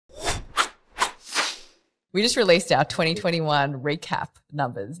we just released our 2021 recap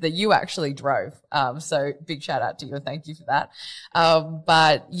numbers that you actually drove. So big shout out to you and thank you for that.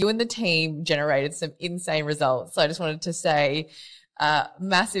 But you and the team generated some insane results. So I just wanted to say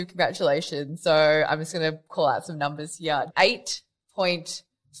massive congratulations. So I'm just going to call out some numbers here.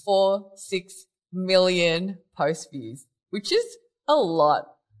 8.46 million post views, which is a lot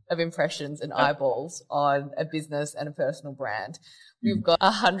of impressions and eyeballs on a business and a personal brand. We've got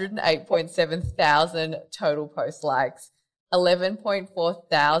 108.7 thousand total post likes, 11.4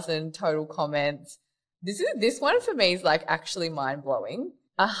 thousand total comments. This one for me is like actually mind blowing.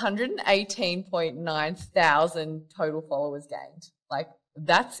 118.9 thousand total followers gained. Like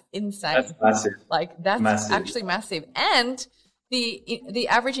that's insane. That's massive. Like that's actually massive. And the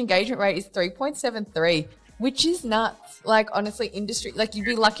average engagement rate is 3.73. Which is nuts. Like honestly, industry, like you'd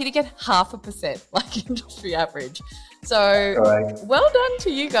be lucky to get 0.5%, like industry average. So well done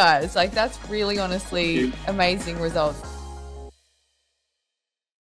to you guys. Like that's really honestly amazing results.